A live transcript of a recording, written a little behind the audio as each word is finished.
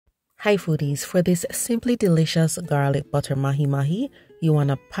Hi foodies, for this simply delicious garlic butter mahi mahi, you want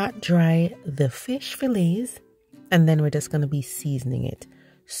to pat dry the fish fillets and then we're just going to be seasoning it.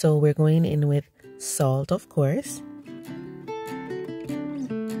 So we're going in with salt, of course.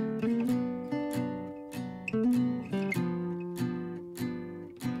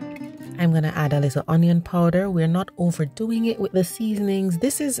 I'm going to add a little onion powder. We're not overdoing it with the seasonings.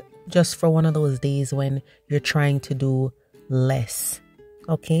 This is just for one of those days when you're trying to do less.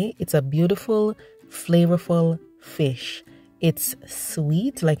 Okay, it's a beautiful, flavorful fish. It's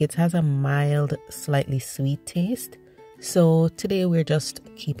sweet, like it has a mild, slightly sweet taste. So today we're just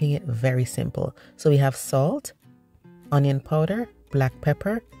keeping it very simple. So we have salt, onion powder, black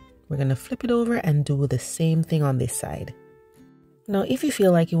pepper. We're going to flip it over and do the same thing on this side. Now, if you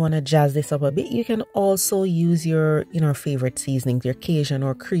feel like you want to jazz this up a bit, you can also use your, favorite seasonings, your Cajun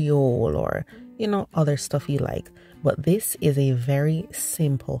or Creole or, other stuff you like. But this is a very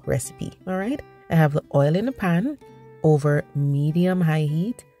simple recipe, all right? I have the oil in the pan over medium-high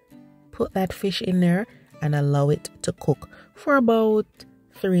heat. Put that fish in there and allow it to cook for about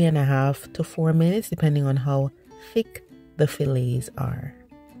 3.5 to 4 minutes, depending on how thick the fillets are.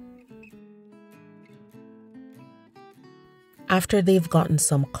 After they've gotten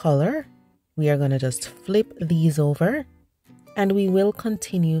some color, we are going to just flip these over and we will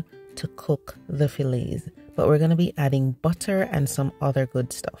continue to cook the fillets. But we're going to be adding butter and some other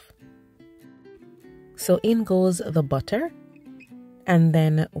good stuff. So in goes the butter. And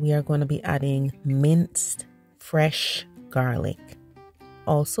then we are going to be adding minced fresh garlic.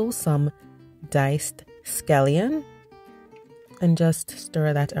 Also some diced scallion. And just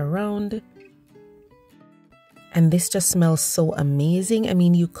stir that around. And this just smells so amazing. I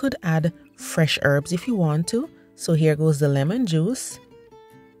mean, you could add fresh herbs if you want to. So here goes the lemon juice.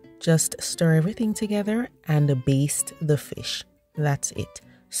 Just stir everything together and baste the fish. That's it.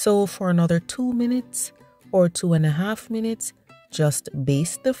 So for another 2 minutes or 2.5 minutes, just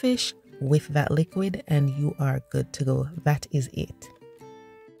baste the fish with that liquid and you are good to go. That is it.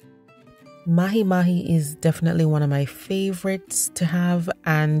 Mahi mahi is definitely one of my favorites to have,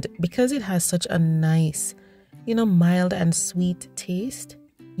 and because it has such a nice, mild and sweet taste,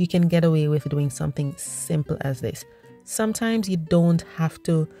 you can get away with doing something simple as this. Sometimes you don't have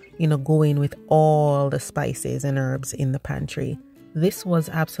to, go in with all the spices and herbs in the pantry. This was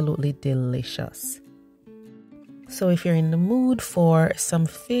absolutely delicious. So if you're in the mood for some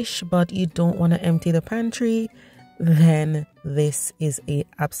fish, but you don't want to empty the pantry, then this is a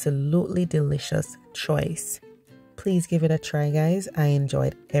absolutely delicious choice. Please give it a try, guys. I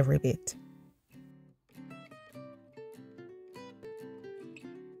enjoyed every bit.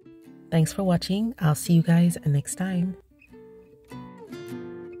 Thanks for watching. I'll see you guys next time.